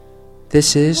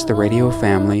This is the Radio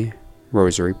Family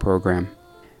Rosary Program.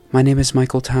 My name is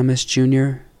Michael Thomas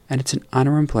Jr., and it's an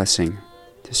honor and blessing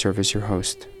to serve as your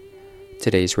host.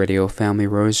 Today's Radio Family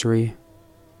Rosary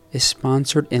is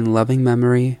sponsored in loving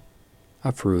memory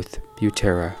of Ruth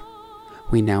Butera.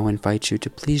 We now invite you to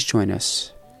please join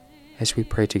us as we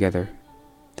pray together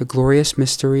the glorious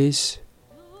mysteries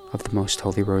of the Most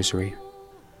Holy Rosary,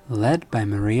 led by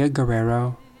Maria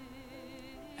Guerrero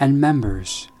and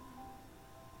members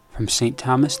from St.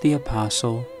 Thomas the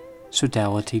Apostle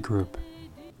Sodality Group.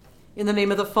 In the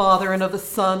name of the Father, and of the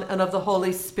Son, and of the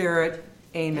Holy Spirit.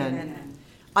 Amen. Amen.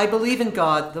 I believe in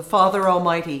God, the Father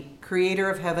Almighty, creator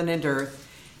of heaven and earth,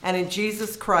 and in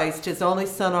Jesus Christ, his only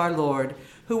Son, our Lord,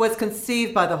 who was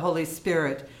conceived by the Holy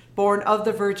Spirit, born of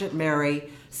the Virgin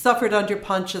Mary, suffered under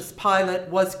Pontius Pilate,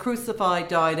 was crucified,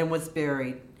 died, and was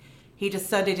buried. He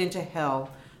descended into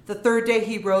hell. The third day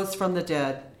he rose from the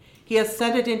dead. He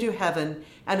ascended into heaven,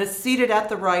 and is seated at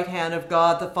the right hand of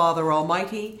God the Father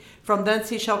Almighty. From thence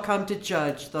he shall come to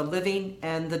judge the living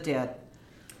and the dead.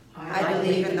 I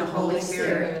believe in the Holy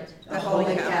Spirit, the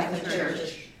Holy Catholic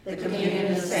Church, the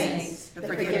communion of saints, the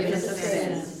forgiveness of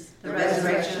sins, the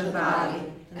resurrection of the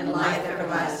body, and life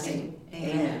everlasting.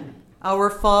 Amen. Our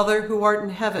Father, who art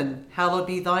in heaven, hallowed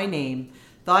be thy name.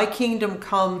 Thy kingdom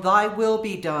come, thy will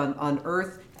be done on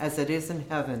earth as it is in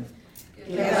heaven.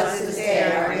 Give us this day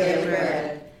our daily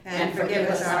bread, and forgive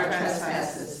us our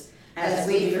trespasses, as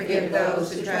we forgive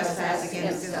those who trespass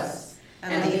against us.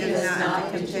 And lead us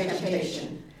not into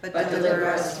temptation, but deliver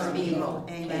us from evil.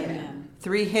 Amen.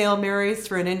 3 Hail Marys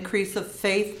for an increase of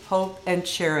faith, hope, and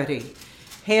charity.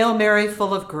 Hail Mary,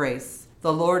 full of grace,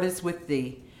 the Lord is with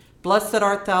thee. Blessed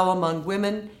art thou among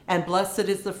women, and blessed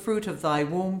is the fruit of thy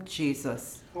womb,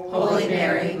 Jesus. Holy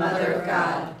Mary, Mother of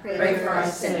God, pray for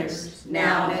us sinners,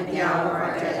 now and at the hour of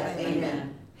our death.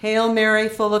 Amen. Hail Mary,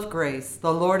 full of grace,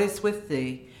 the Lord is with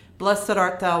thee. Blessed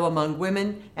art thou among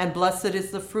women, and blessed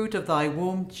is the fruit of thy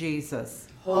womb, Jesus.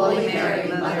 Holy Mary,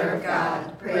 Mother of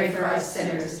God, pray for us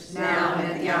sinners, now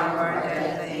and at the hour of our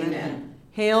death. Amen.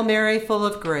 Hail Mary, full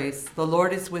of grace, the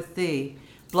Lord is with thee.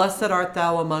 Blessed art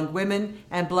thou among women,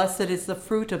 and blessed is the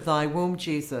fruit of thy womb,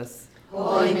 Jesus.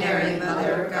 Holy Mary,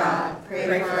 Mother of God,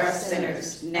 pray for us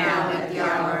sinners, now and at the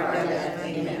hour of our death.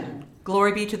 Amen.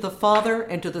 Glory be to the Father,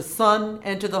 and to the Son,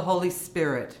 and to the Holy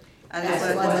Spirit. As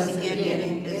it was in the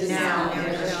beginning, is now,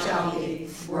 and ever shall be,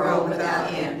 world without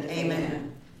end.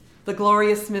 Amen. The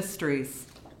glorious mysteries,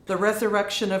 the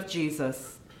resurrection of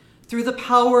Jesus. Through the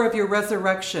power of your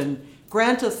resurrection,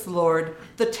 grant us, Lord,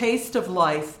 the taste of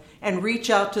life, and reach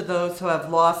out to those who have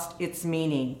lost its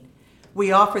meaning.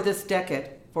 We offer this decade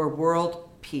for world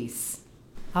peace.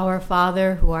 Our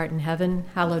Father, who art in heaven,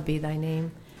 hallowed be thy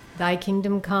name. Thy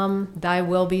kingdom come, thy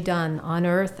will be done, on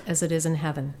earth as it is in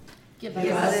heaven. Give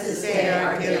us this day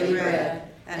our daily bread,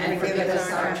 and forgive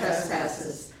us our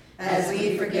trespasses, as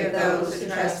we forgive those who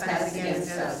trespass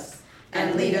against us.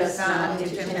 And lead us not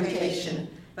into temptation,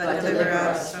 but deliver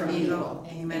us from evil.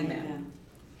 Amen.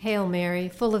 Hail Mary,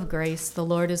 full of grace, the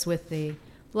Lord is with thee.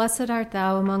 Blessed art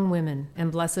thou among women, and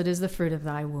blessed is the fruit of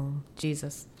thy womb,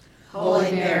 Jesus.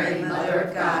 Holy Mary, Mother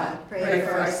of God, pray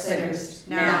for us sinners,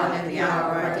 now and at the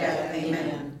hour of our death.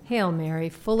 Amen. Hail Mary,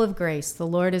 full of grace, the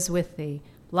Lord is with thee.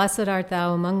 Blessed art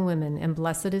thou among women, and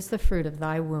blessed is the fruit of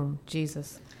thy womb,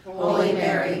 Jesus. Holy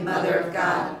Mary, Mother of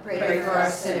God, pray for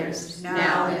us sinners,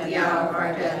 now and at the hour of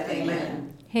our death.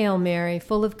 Amen. Hail Mary,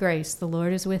 full of grace, the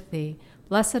Lord is with thee.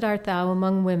 Blessed art thou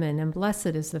among women, and blessed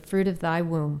is the fruit of thy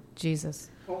womb, Jesus.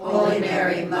 Holy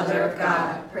Mary, Mother of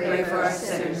God, pray for us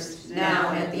sinners, now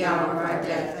and at the hour of our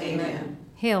death. Amen.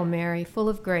 Hail Mary, full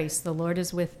of grace, the Lord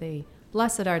is with thee.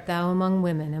 Blessed art thou among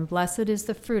women, and blessed is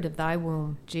the fruit of thy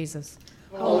womb, Jesus.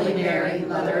 Holy Mary,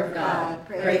 Mother of God,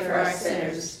 pray for us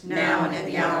sinners, now and at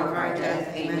the hour of our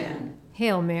death. Amen.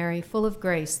 Hail Mary, full of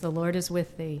grace, the Lord is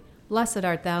with thee. Blessed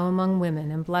art thou among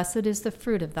women, and blessed is the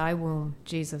fruit of thy womb,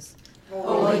 Jesus.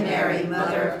 Holy Mary,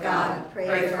 Mother of God,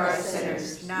 pray for us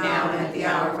sinners, now and at the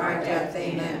hour of our death.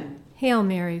 Amen. Hail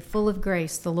Mary, full of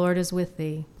grace, the Lord is with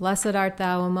thee. Blessed art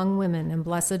thou among women, and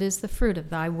blessed is the fruit of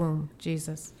thy womb,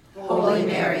 Jesus. Holy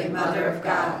Mary, Mother of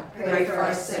God, pray for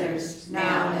us sinners,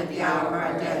 now and at the hour of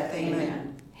our death.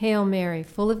 Amen. Hail Mary,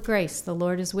 full of grace, the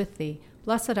Lord is with thee.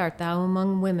 Blessed art thou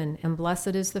among women, and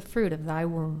blessed is the fruit of thy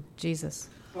womb, Jesus.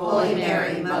 Holy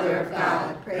Mary, Mother of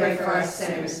God, pray for us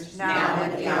sinners, now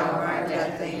and at the hour of our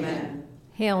death. Amen.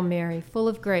 Hail Mary, full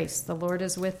of grace, the Lord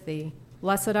is with thee.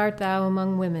 Blessed art thou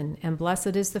among women, and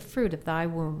blessed is the fruit of thy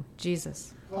womb,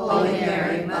 Jesus. Holy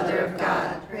Mary, Mother of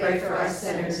God, pray for us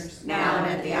sinners, now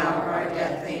and at the hour of our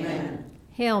death. Amen.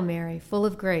 Hail Mary, full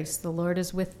of grace, the Lord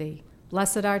is with thee.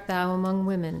 Blessed art thou among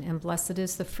women, and blessed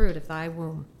is the fruit of thy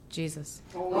womb, Jesus.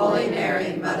 Holy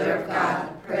Mary, Mother of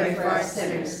God, pray for us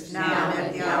sinners, now and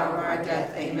at the hour of our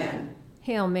death. Amen.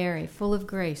 Hail Mary, full of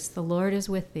grace, the Lord is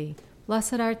with thee.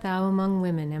 Blessed art thou among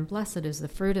women, and blessed is the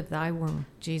fruit of thy womb,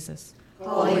 Jesus.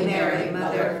 Holy Mary,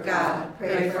 Mother of God,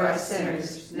 pray for us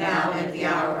sinners, now and at the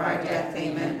hour of our death.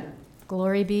 Amen.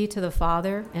 Glory be to the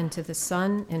Father, and to the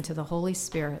Son, and to the Holy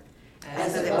Spirit.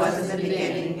 As it was in the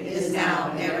beginning, it is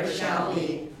now, and ever shall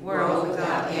be, world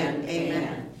without end.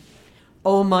 Amen.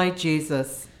 O my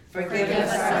Jesus, Forgive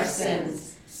us our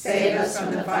sins, save us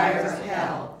from the fires of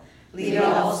hell, lead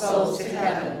all souls to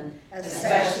heaven,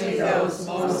 especially those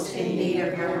most in need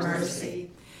of your mercy.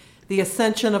 the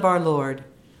Ascension of our Lord.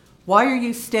 Why are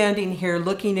you standing here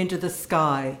looking into the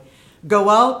sky? Go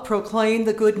out, proclaim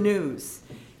the good news.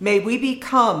 May we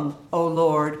become, O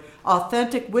Lord,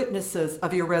 authentic witnesses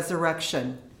of your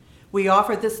resurrection. We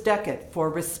offer this decade for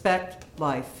Respect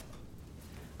Life.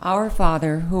 Our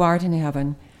Father, who art in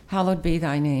heaven, hallowed be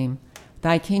thy name.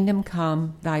 Thy kingdom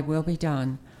come, thy will be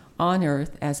done, on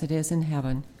earth as it is in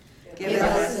heaven. Give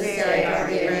us this day our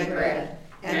daily bread,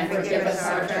 and forgive us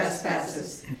our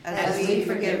trespasses, as we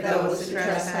forgive those who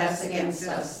trespass against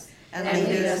us. And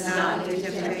lead us not into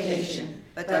temptation,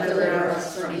 but deliver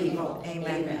us from evil.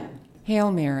 Amen.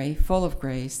 Hail Mary, full of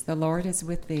grace, the Lord is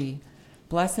with thee.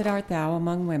 Blessed art thou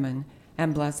among women,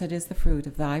 and blessed is the fruit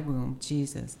of thy womb,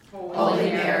 Jesus.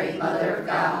 Holy Mary, Mother of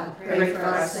God, pray for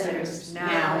us sinners,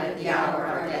 now and at the hour of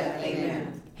our death.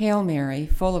 Amen. Hail Mary,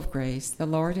 full of grace, the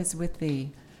Lord is with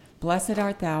thee. Blessed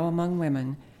art thou among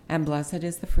women, and blessed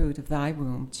is the fruit of thy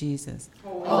womb, Jesus.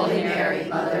 Holy Mary,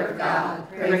 Mother of God,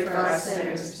 pray for us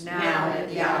sinners, now and at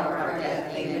the hour of our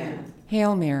death. Amen.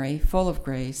 Hail Mary, full of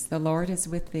grace, the Lord is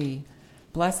with thee.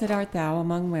 Blessed art thou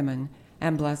among women,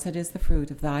 and blessed is the fruit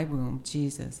of thy womb,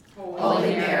 Jesus.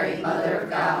 Holy Mary, Mother of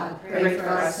God, pray for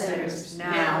us sinners,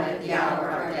 now and at the hour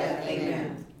of our death.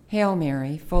 Amen. Hail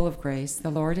Mary, full of grace, the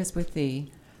Lord is with thee.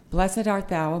 Blessed art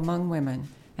thou among women,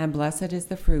 and blessed is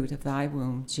the fruit of thy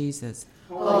womb, Jesus.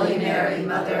 Holy Mary,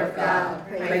 Mother of God,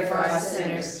 pray for us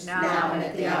sinners, now and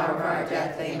at the hour of our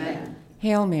death. Amen.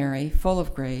 Hail Mary, full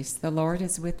of grace, the Lord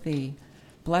is with thee.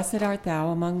 Blessed art thou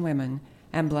among women,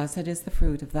 and blessed is the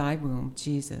fruit of thy womb,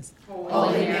 Jesus.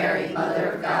 Holy Mary,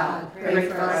 Mother of God, pray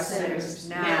for us sinners,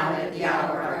 now and at the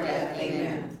hour of our death.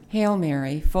 Amen. Hail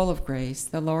Mary, full of grace,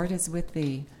 the Lord is with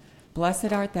thee.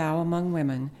 Blessed art thou among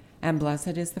women, and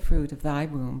blessed is the fruit of thy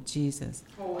womb, Jesus.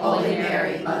 Holy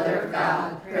Mary, Mother of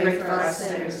God, pray for us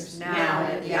sinners, now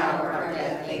and at the hour of our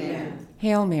death. Amen.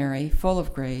 Hail Mary, full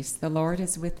of grace, the Lord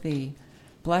is with thee.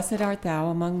 Blessed art thou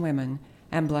among women,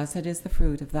 and blessed is the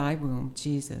fruit of thy womb,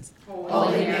 Jesus.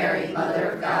 Holy Mary,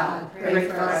 Mother of God, pray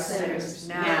for us sinners,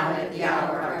 now and at the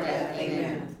hour of our death.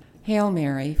 Amen. Hail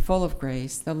Mary, full of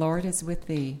grace, the Lord is with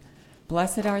thee.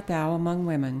 Blessed art thou among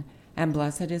women, and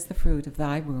blessed is the fruit of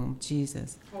thy womb,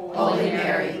 Jesus. Holy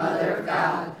Mary, Mother of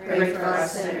God, pray for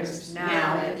us sinners,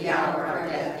 now and at the hour of our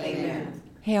death. Amen.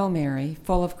 Hail Mary,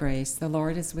 full of grace, the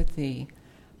Lord is with thee.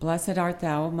 Blessed art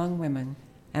thou among women,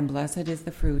 and blessed is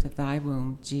the fruit of thy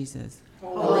womb, Jesus.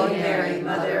 Holy Mary,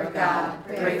 Mother of God,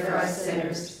 pray for us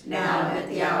sinners, now and at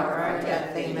the hour of our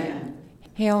death. Amen.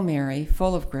 Hail Mary,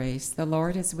 full of grace, the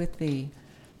Lord is with thee.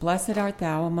 Blessed art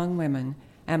thou among women,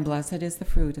 and blessed is the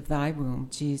fruit of thy womb,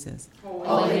 Jesus.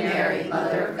 Holy Mary,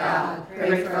 Mother of God,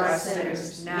 pray for us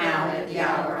sinners, now and at the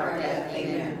hour of our death.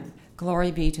 Amen.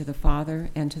 Glory be to the Father,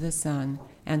 and to the Son,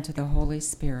 and to the Holy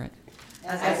Spirit.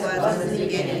 As it was in the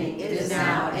beginning, it is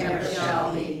now, and ever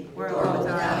shall be, world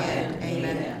without end.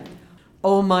 Amen.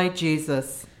 O my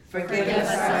Jesus, Forgive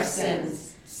us our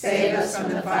sins, save us from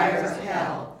the fires of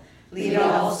hell, lead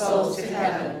all souls to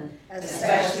heaven,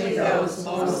 especially those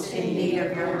most in need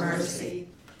of your mercy.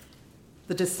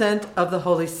 the descent of the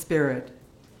Holy Spirit.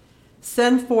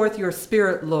 Send forth your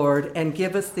Spirit, Lord, and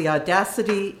give us the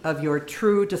audacity of your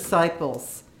true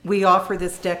disciples. We offer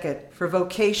this decade for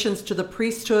vocations to the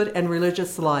priesthood and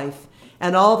religious life,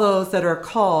 and all those that are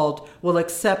called will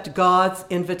accept God's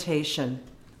invitation.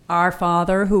 Our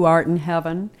Father, who art in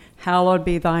heaven, hallowed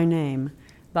be thy name.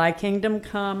 Thy kingdom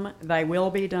come, thy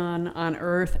will be done on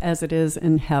earth as it is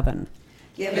in heaven.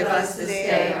 Give us this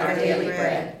day our daily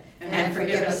bread, and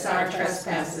forgive us our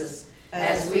trespasses,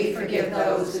 as we forgive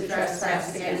those who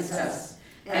trespass against us.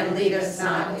 And lead us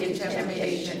not into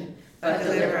temptation, but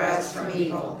deliver us from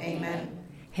evil. Amen.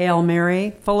 Hail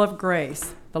Mary, full of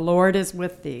grace, the Lord is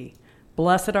with thee.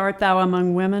 Blessed art thou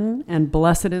among women, and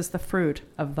blessed is the fruit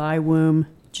of thy womb,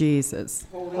 Jesus.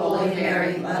 Holy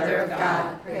Mary, Mother of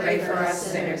God, pray for us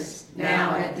sinners,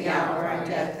 now and at the hour of our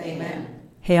death. Amen.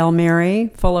 Hail Mary,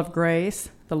 full of grace,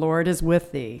 the Lord is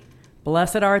with thee.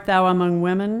 Blessed art thou among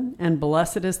women, and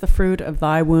blessed is the fruit of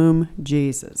thy womb,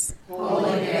 Jesus.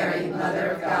 Holy Mary,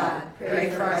 Mother of God, pray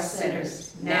for us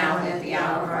sinners, now and at the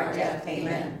hour of our death.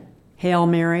 Amen. Hail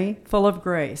Mary, full of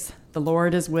grace, the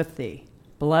Lord is with thee.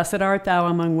 Blessed art thou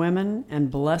among women, and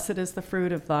blessed is the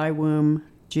fruit of thy womb,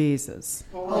 Jesus.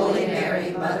 Holy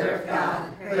Mary, Mother of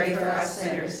God, pray for us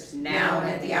sinners, now and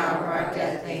at the hour of our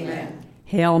death. Amen.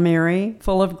 Hail Mary,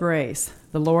 full of grace,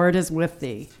 the Lord is with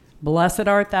thee. Blessed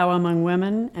art thou among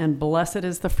women, and blessed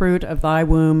is the fruit of thy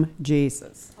womb,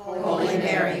 Jesus. Holy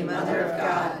Mary, Mother of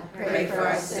God, pray for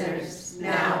us sinners,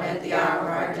 now and at the hour of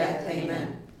our death.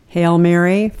 Amen. Hail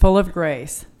Mary, full of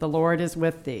grace, the Lord is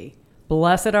with thee.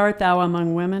 Blessed art thou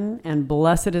among women, and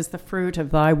blessed is the fruit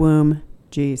of thy womb,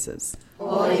 Jesus.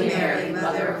 Holy Mary,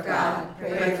 Mother of God,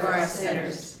 pray for us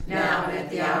sinners, now and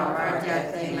at the hour of our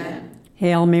death. Amen.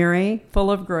 Hail Mary, full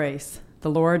of grace,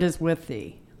 the Lord is with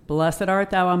thee. Blessed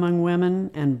art thou among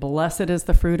women, and blessed is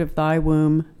the fruit of thy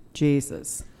womb,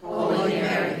 Jesus. Holy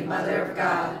Mary, Mother of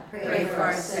God, pray for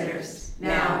us sinners,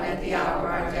 now and at the hour of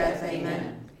our death.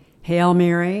 Amen. Hail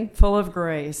Mary, full of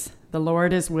grace, the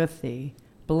Lord is with thee.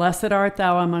 Blessed art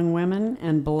thou among women,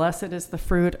 and blessed is the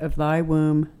fruit of thy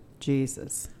womb,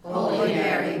 Jesus. Holy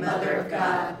Mary, Mother of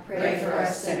God, pray for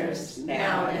us sinners,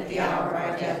 now and at the hour of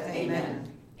our death.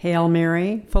 Amen. Hail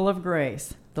Mary, full of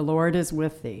grace, the Lord is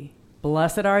with thee.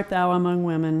 Blessed art thou among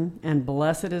women, and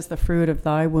blessed is the fruit of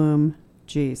thy womb,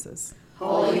 Jesus.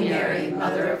 Holy Mary,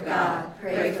 Mother of God,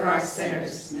 pray for us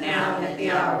sinners, now and at the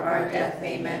hour of our death.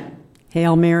 Amen.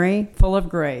 Hail Mary, full of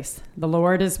grace, the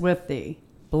Lord is with thee.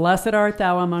 Blessed art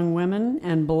thou among women,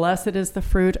 and blessed is the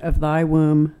fruit of thy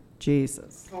womb,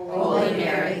 Jesus. Holy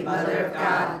Mary, Mother of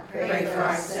God, pray for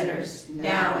us sinners,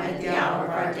 now and at the hour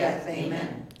of our death.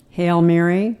 Amen. Hail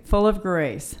Mary, full of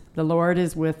grace, the Lord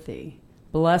is with thee.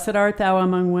 Blessed art thou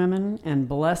among women, and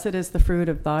blessed is the fruit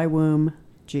of thy womb,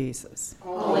 Jesus.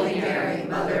 Holy Mary,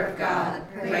 Mother of God,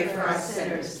 pray for us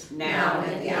sinners, now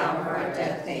and at the hour of our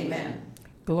death. Amen.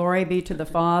 Glory be to the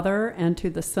Father, and to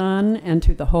the Son, and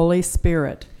to the Holy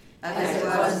Spirit. As it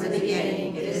was in the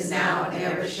beginning, it is now, and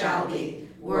ever shall be,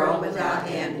 world without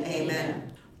end.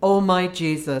 Amen. O my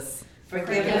Jesus,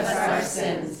 Forgive us our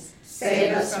sins,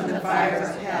 save us from the fires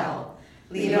of hell,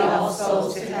 lead all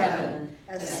souls to heaven,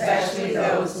 especially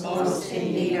those most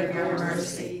in need of your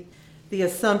mercy. the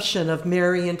Assumption of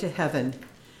Mary into heaven.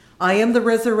 I am the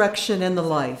resurrection and the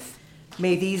life.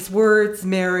 May these words,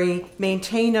 Mary,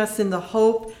 maintain us in the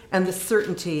hope and the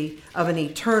certainty of an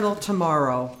eternal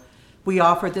tomorrow. We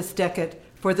offer this decade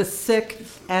for the sick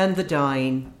and the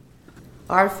dying.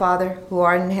 Our Father, who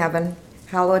art in heaven,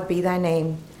 hallowed be thy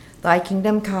name. Thy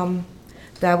kingdom come,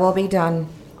 thy will be done,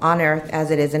 on earth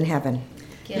as it is in heaven.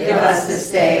 Give us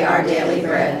this day our daily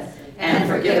bread, and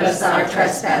forgive us our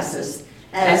trespasses,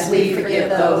 as we forgive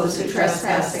those who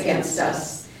trespass against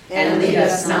us. And lead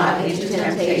us not into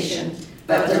temptation,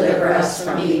 but deliver us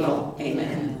from evil.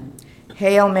 Amen.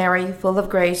 Hail Mary, full of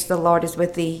grace, the Lord is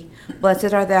with thee.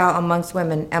 Blessed art thou amongst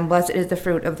women, and blessed is the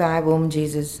fruit of thy womb,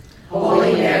 Jesus.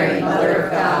 Holy Mary, Mother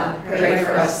of God, pray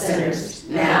for us sinners,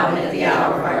 now and at the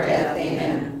hour of our death.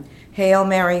 Amen. Hail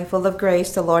Mary, full of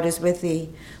grace, the Lord is with thee.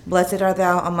 Blessed art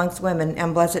thou amongst women,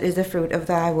 and blessed is the fruit of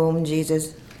thy womb,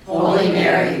 Jesus. Holy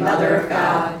Mary, Mother of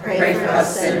God, pray for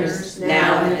us sinners,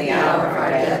 now and at the hour of our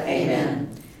death.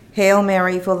 Amen. Hail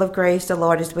Mary, full of grace, the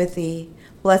Lord is with thee.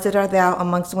 Blessed art thou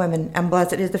amongst women, and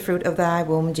blessed is the fruit of thy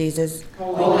womb, Jesus.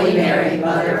 Holy Mary,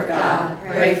 Mother of God,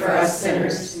 pray for us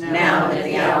sinners, now and at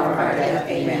the hour of our death.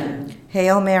 Amen.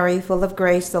 Hail Mary, full of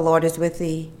grace, the Lord is with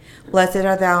thee. Blessed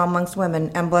art thou amongst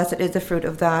women, and blessed is the fruit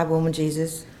of thy womb,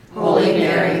 Jesus. Holy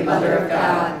Mary, Mother of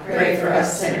God, pray for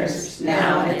us sinners,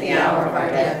 now and at the hour of our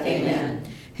death. Amen.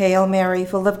 Hail Mary,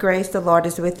 full of grace, the Lord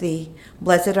is with thee.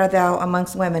 Blessed art thou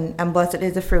amongst women, and blessed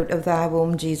is the fruit of thy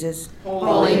womb, Jesus.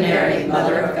 Holy Mary,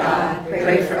 Mother of God,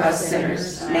 pray for us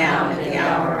sinners, now and at the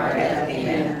hour of our death.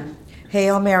 Amen.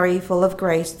 Hail Mary, full of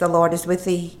grace, the Lord is with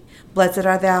thee. Blessed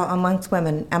art thou amongst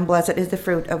women, and blessed is the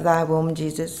fruit of thy womb,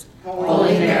 Jesus.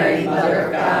 Holy Mary, Mother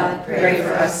of God, pray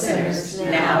for us sinners,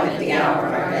 now and at the hour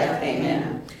of our death.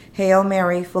 Amen. Hail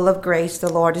Mary, full of grace,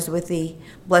 the Lord is with thee.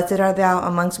 Blessed art thou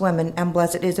amongst women, and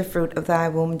blessed is the fruit of thy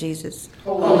womb, Jesus.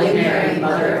 Holy Mary,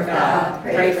 Mother of God,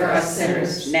 pray for us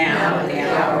sinners, now and at the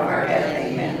hour of our death.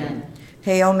 Amen.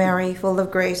 Hail Mary, full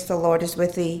of grace, the Lord is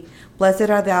with thee.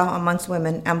 Blessed art thou amongst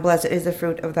women, and blessed is the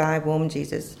fruit of thy womb,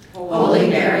 Jesus. Holy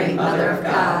Mary, Mother of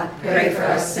God, pray for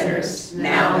us sinners,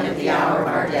 now and at the hour of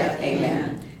our death.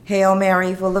 Amen. Hail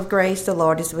Mary, full of grace, the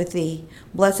Lord is with thee.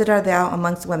 Blessed art thou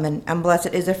amongst women, and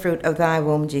blessed is the fruit of thy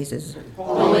womb, Jesus.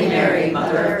 Holy Mary,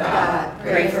 Mother of God,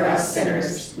 pray for us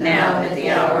sinners, now and at the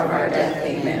hour of our death.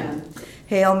 Amen.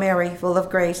 Hail Mary, full of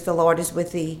grace, the Lord is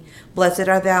with thee. Blessed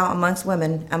art thou amongst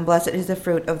women, and blessed is the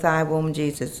fruit of thy womb,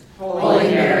 Jesus. Holy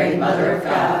Mary, Mother of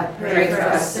God, pray for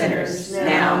us sinners,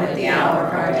 now and at the hour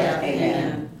of our death.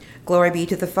 Amen. Glory be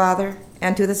to the Father,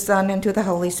 and to the Son, and to the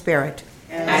Holy Spirit.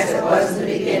 As it was in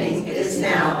the beginning, it is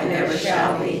now, and ever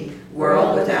shall be,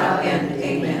 world without end.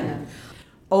 Amen.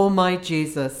 O my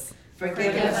Jesus,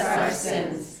 Forgive us our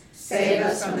sins, save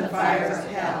us from the fires of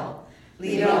hell,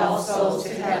 lead all souls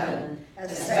to heaven,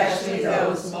 especially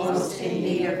those most in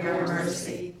need of your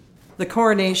mercy. the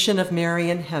coronation of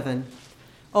Mary in heaven.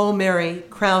 O Mary,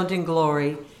 crowned in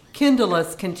glory, kindle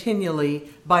us continually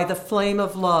by the flame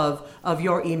of love of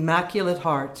your immaculate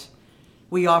heart.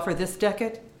 We offer this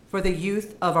decade for the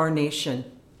youth of our nation.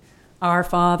 Our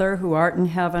Father, who art in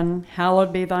heaven,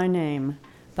 hallowed be thy name.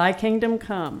 Thy kingdom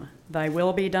come, thy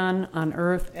will be done on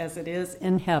earth as it is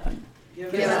in heaven.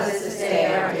 Give us this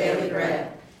day our daily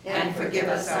bread, and forgive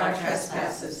us our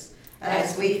trespasses,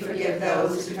 as we forgive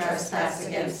those who trespass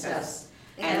against us.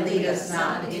 And lead us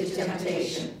not into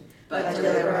temptation, but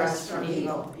deliver us from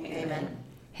evil. Amen.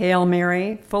 Hail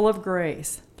Mary, full of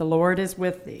grace, the Lord is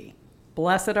with thee.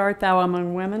 Blessed art thou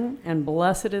among women, and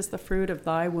blessed is the fruit of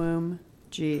thy womb,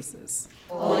 Jesus.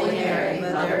 Holy Mary,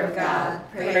 Mother of God,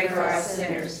 pray for us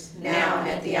sinners, now and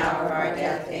at the hour of our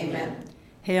death. Amen.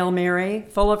 Hail Mary,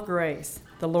 full of grace,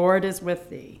 the Lord is with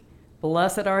thee.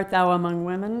 Blessed art thou among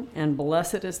women, and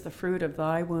blessed is the fruit of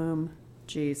thy womb,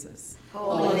 Jesus.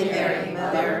 Holy Mary,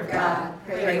 Mother of God,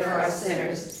 pray for us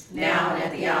sinners, now and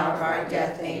at the hour of our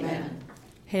death. Amen.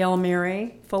 Hail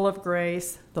Mary, full of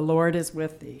grace, the Lord is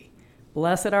with thee.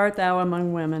 Blessed art thou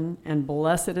among women, and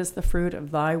blessed is the fruit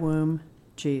of thy womb,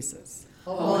 Jesus.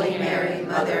 Holy Mary,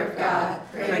 Mother of God,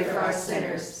 pray for us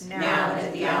sinners, now and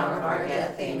at the hour of our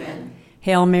death. Amen.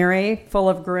 Hail Mary, full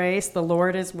of grace, the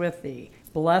Lord is with thee.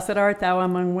 Blessed art thou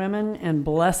among women, and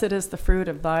blessed is the fruit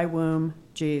of thy womb,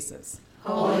 Jesus.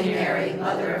 Holy Mary,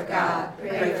 Mother of God,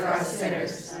 pray for us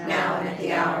sinners, now and at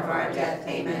the hour of our death.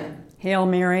 Amen. Hail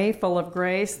Mary, full of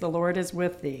grace, the Lord is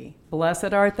with thee.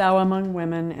 Blessed art thou among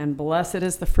women, and blessed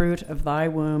is the fruit of thy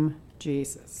womb,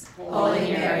 Jesus.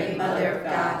 Holy Mary, Mother of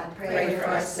God, pray for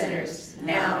us sinners,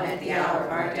 now and at the hour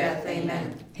of our death.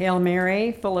 Amen. Hail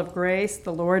Mary, full of grace,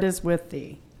 the Lord is with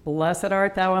thee. Blessed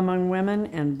art thou among women,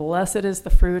 and blessed is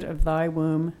the fruit of thy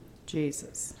womb,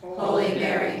 Jesus. Holy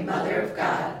Mary, Mother of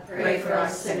God, pray for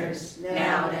us sinners,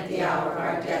 now and at the hour of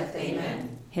our death.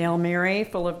 Amen. Hail Mary,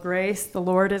 full of grace, the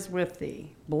Lord is with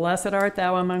thee. Blessed art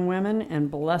thou among women, and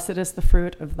blessed is the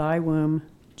fruit of thy womb,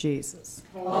 Jesus.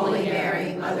 Holy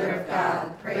Mary, Mother of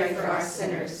God, pray for us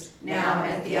sinners, now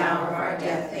and at the hour of our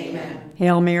death. Amen.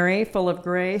 Hail Mary, full of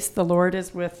grace, the Lord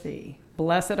is with thee.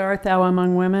 Blessed art thou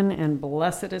among women, and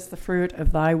blessed is the fruit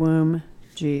of thy womb,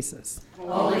 Jesus.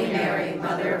 Holy Mary,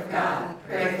 Mother of God,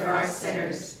 pray for us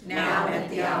sinners, now and at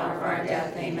the hour of our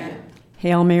death. Amen.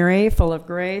 Hail Mary, full of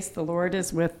grace, the Lord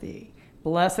is with thee.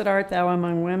 Blessed art thou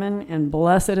among women, and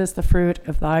blessed is the fruit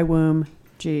of thy womb,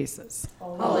 Jesus.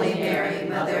 Holy Mary,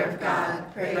 Mother of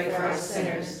God, pray for us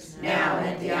sinners, now and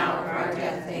at the hour of our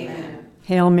death. Amen.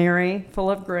 Hail Mary,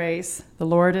 full of grace, the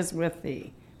Lord is with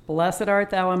thee. Blessed art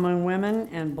thou among women,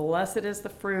 and blessed is the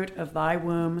fruit of thy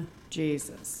womb,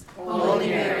 Jesus. Holy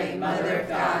Mary, Mother of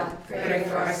God, pray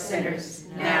for us sinners,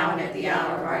 now and at the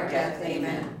hour of our death.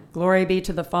 Amen. Glory be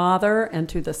to the Father, and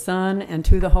to the Son, and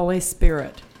to the Holy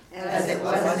Spirit. As it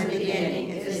was in the beginning,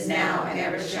 it is now, and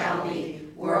ever shall be,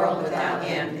 world without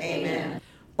end. Amen.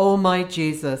 O my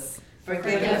Jesus,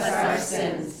 Forgive us our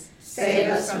sins, save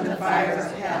us from the fires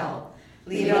of hell,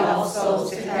 lead all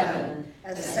souls to heaven,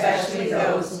 especially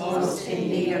those most in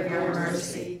need of your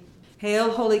mercy.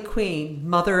 Hail, Holy Queen,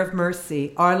 Mother of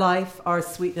Mercy, our life, our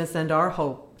sweetness, and our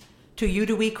hope. To you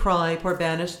do we cry, poor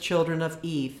banished children of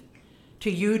Eve.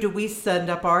 To you do we send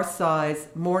up our sighs,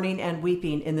 mourning and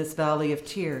weeping in this valley of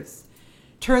tears.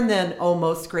 Turn then, O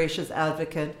most gracious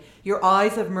Advocate, your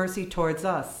eyes of mercy towards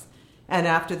us, and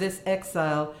after this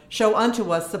exile, show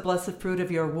unto us the blessed fruit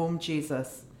of your womb,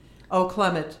 Jesus. O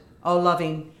clement, O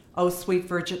loving, O sweet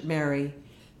Virgin Mary,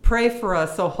 pray for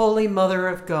us, O Holy Mother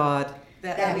of God,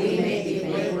 That we may be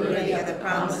made worthy of the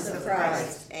promise of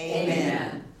Christ.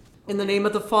 Amen. in the name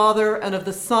of the Father, and of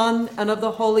the Son, and of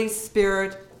the Holy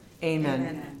Spirit.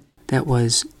 Amen. That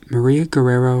was Maria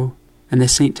Guerrero and the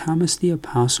St. Thomas the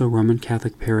Apostle Roman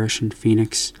Catholic Parish in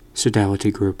Phoenix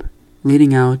Sodality Group,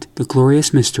 leading out the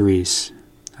glorious mysteries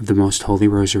of the Most Holy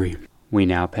Rosary. We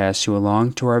now pass you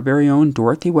along to our very own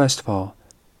Dorothy Westfall,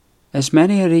 as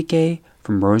Manny Enrique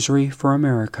from Rosary for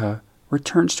America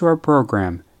returns to our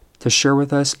program to share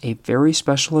with us a very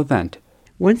special event.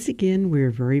 Once again, we are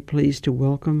very pleased to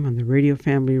welcome on the Radio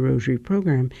Family Rosary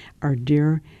program our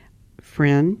dear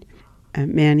friend,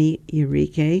 Manny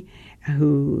Enrique,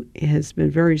 who has been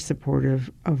very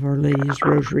supportive of Our Lady's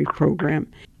Rosary program.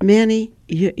 Manny,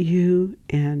 you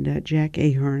and Jack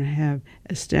Ahern have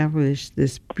established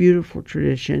this beautiful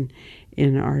tradition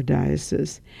in our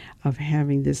diocese of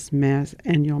having this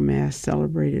annual Mass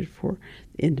celebrated for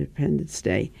Independence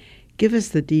Day. Give us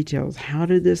the details. How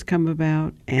did this come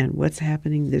about, and what's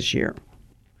happening this year?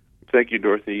 Thank you,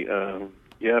 Dorothy.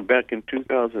 Back in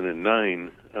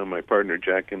 2009, my partner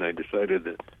Jack and I decided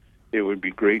that it would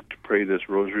be great to pray this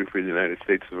rosary for the United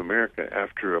States of America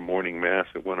after a morning Mass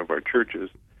at one of our churches.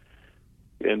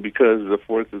 And because the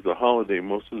 4th is a holiday,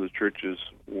 most of the churches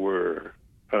were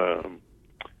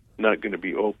not going to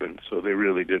be open, so they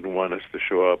really didn't want us to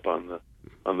show up on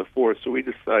the 4th. So we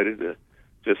decided to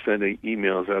just send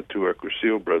emails out to our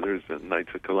Cursillo brothers and Knights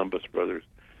of Columbus brothers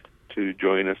to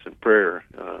join us in prayer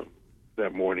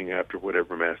that morning after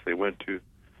whatever Mass they went to.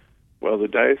 Well, the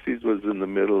diocese was in the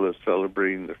middle of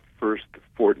celebrating the first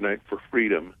fortnight for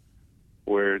freedom,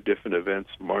 where different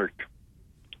events marked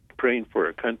praying for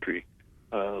our country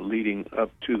leading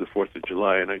up to the 4th of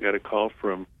July. And I got a call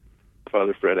from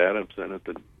Father Fred Adamson at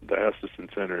the Diocesan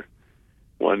Center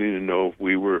wanting to know if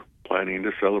we were planning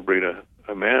to celebrate a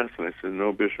Mass. And I said,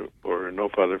 no, Bishop, or no,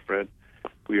 Father Fred,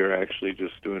 we are actually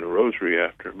just doing a rosary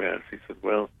after Mass. He said,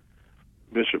 well,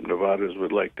 Bishop Nevadas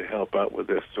would like to help out with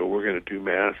this, so we're going to do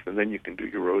Mass, and then you can do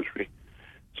your rosary.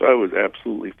 So I was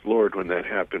absolutely floored when that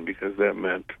happened, because that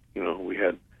meant, we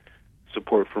had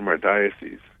support from our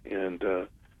diocese. And the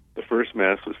first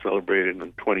Mass was celebrated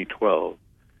in 2012,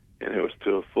 and it was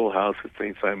to a full house at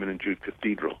St. Simon and Jude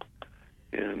Cathedral.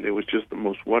 And it was just the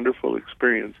most wonderful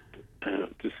experience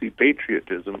to see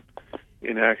patriotism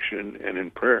in action and in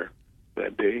prayer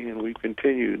that day. And we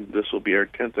continued. This will be our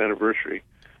 10th anniversary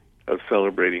of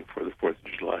celebrating for the 4th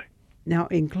of July. Now,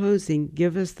 in closing,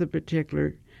 give us the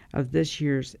particular of this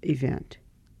year's event.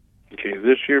 Okay,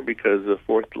 this year, because the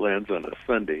 4th lands on a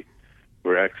Sunday,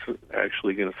 we're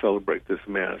actually going to celebrate this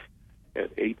Mass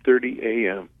at 8:30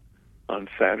 a.m. on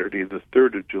Saturday, the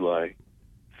 3rd of July,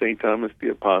 St. Thomas the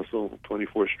Apostle,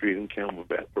 24th Street in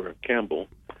Campbell,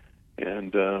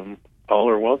 and all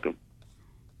are welcome.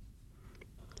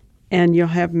 And you'll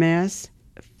have Mass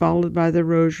followed by the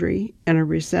Rosary and a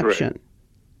reception.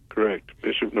 Correct.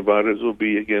 Bishop Nevadas will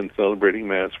be again celebrating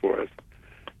Mass for us.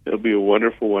 It'll be a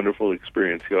wonderful, wonderful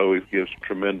experience. He always gives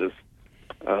tremendous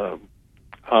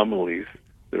homilies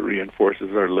that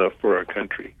reinforces our love for our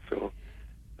country. So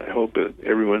I hope that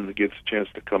everyone gets a chance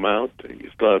to come out. You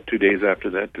still have 2 days after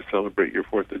that to celebrate your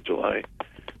 4th of July.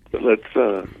 But let's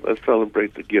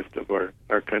celebrate the gift of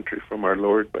our country from our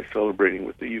Lord by celebrating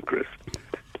with the Eucharist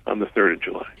on the 3rd of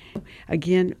July.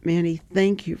 Again, Manny,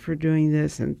 thank you for doing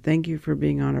this, and thank you for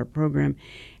being on our program.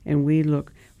 And we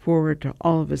look forward to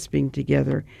all of us being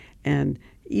together and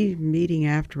even meeting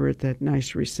after at that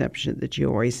nice reception that you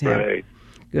always have. Right.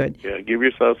 Good. Yeah, give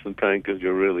yourself some time, because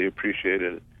you'll really appreciate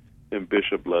it. And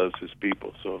Bishop loves his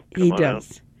people, so come he on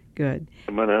does. Out. Good.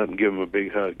 Come on out and give him a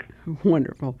big hug.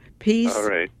 Wonderful. Peace. All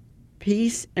right.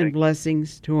 Peace and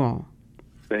blessings to all.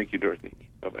 Thank you, Dorothy.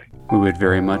 Bye-bye. We would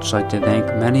very much like to thank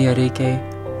Manny Enrique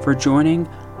for joining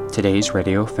today's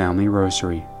Radio Family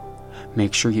Rosary.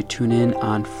 Make sure you tune in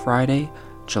on Friday,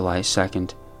 July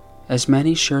 2nd, as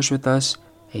Manny shares with us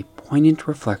a poignant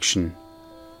reflection.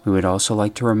 We would also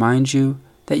like to remind you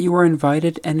that you are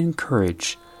invited and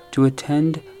encouraged to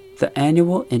attend the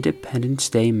annual Independence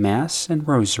Day Mass and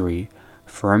Rosary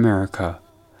for America,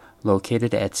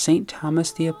 located at St.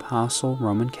 Thomas the Apostle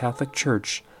Roman Catholic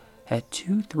Church at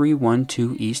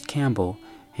 2312 East Campbell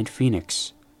in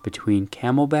Phoenix, between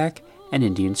Camelback and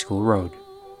Indian School Road.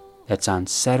 That's on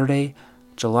Saturday,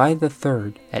 July the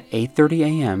 3rd at 8:30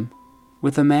 a.m.,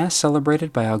 with a Mass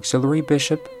celebrated by Auxiliary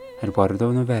Bishop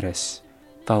Eduardo Nevadas,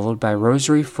 followed by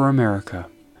Rosary for America.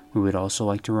 We would also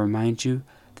like to remind you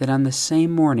that on the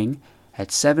same morning at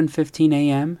 7:15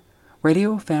 a.m.,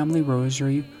 Radio Family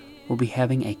Rosary will be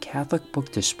having a Catholic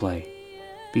book display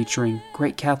featuring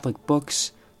great Catholic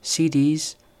books,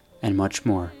 CDs, and much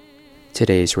more.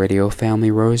 Today's Radio Family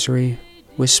Rosary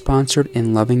was sponsored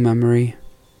in loving memory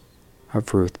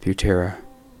of Ruth Butera.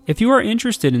 If you are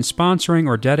interested in sponsoring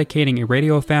or dedicating a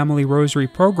Radio Family Rosary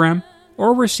program,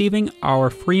 or receiving our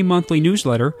free monthly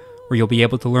newsletter, where you'll be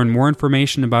able to learn more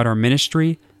information about our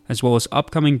ministry, as well as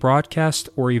upcoming broadcasts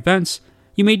or events,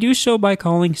 you may do so by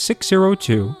calling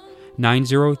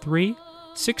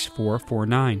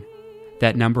 602-903-6449.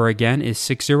 That number again is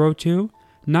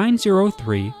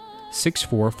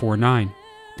 602-903-6449.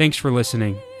 Thanks for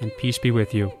listening, and peace be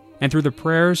with you. And through the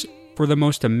prayers for the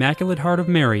most Immaculate Heart of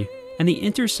Mary and the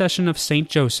intercession of Saint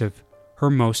Joseph, her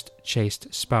most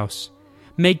chaste spouse,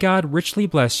 May God richly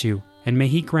bless you, and may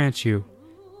He grant you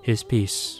His peace.